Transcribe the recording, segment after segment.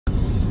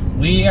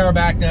We are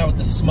back now with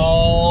the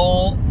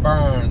small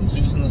burns.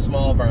 Who's in the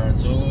small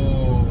burns?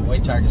 Oh,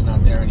 White Tiger's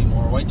not there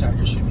anymore. White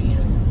Tiger should be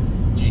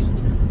in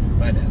Jason's group.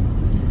 My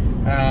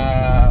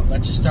bad.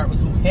 Let's just start with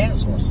who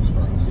has horses for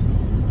us.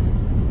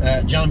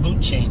 John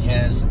Bootchain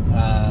has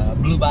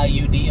Blue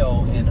Bayou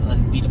Dio and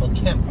Unbeatable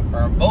Kemp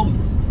are both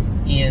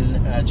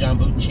in John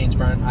Bootchain's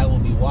barn. I will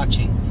be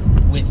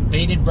watching with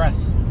bated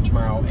breath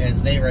tomorrow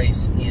as they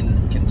race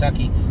in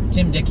Kentucky.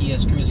 Tim Dickey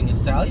is cruising in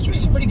style. He's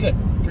racing pretty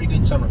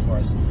good summer for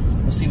us.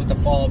 We'll see what the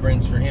fall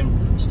brings for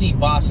him. Steve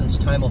Boston's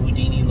Time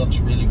Houdini looks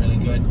really, really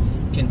good.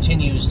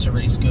 Continues to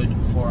race good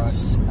for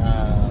us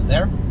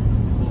there.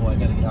 Oh, I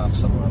gotta get off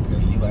somewhere up here.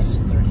 US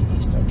 30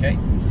 East, okay.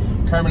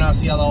 Carmen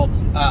Osiello,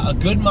 a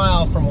good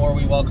mile from where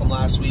we welcomed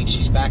last week.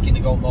 She's back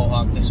into Goat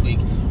Mohawk this week.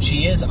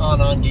 She is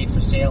on gate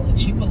for sale, and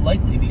she will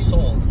likely be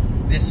sold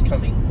this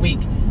coming week.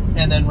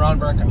 And then Ron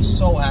Burke, I was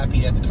so happy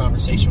to have the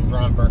conversation with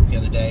Ron Burke the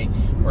other day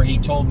where he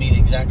told me the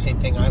exact same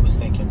thing I was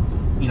thinking.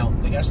 You know,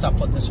 they got to stop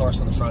putting this horse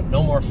on the front.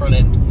 No more front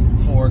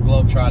end for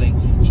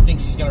Globetrotting. He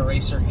thinks he's going to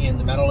race her in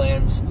the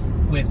Meadowlands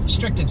with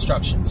strict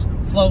instructions.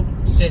 Float,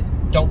 sit,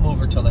 don't move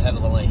her till the head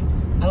of the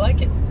lane. I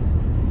like it.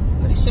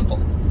 Very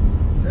simple.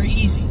 Very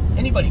easy.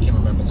 Anybody can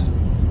remember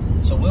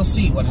that. So we'll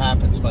see what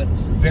happens, but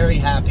very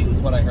happy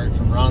with what I heard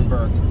from Ron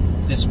Burke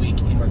this week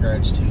in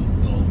regards to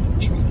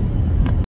Globetrotting.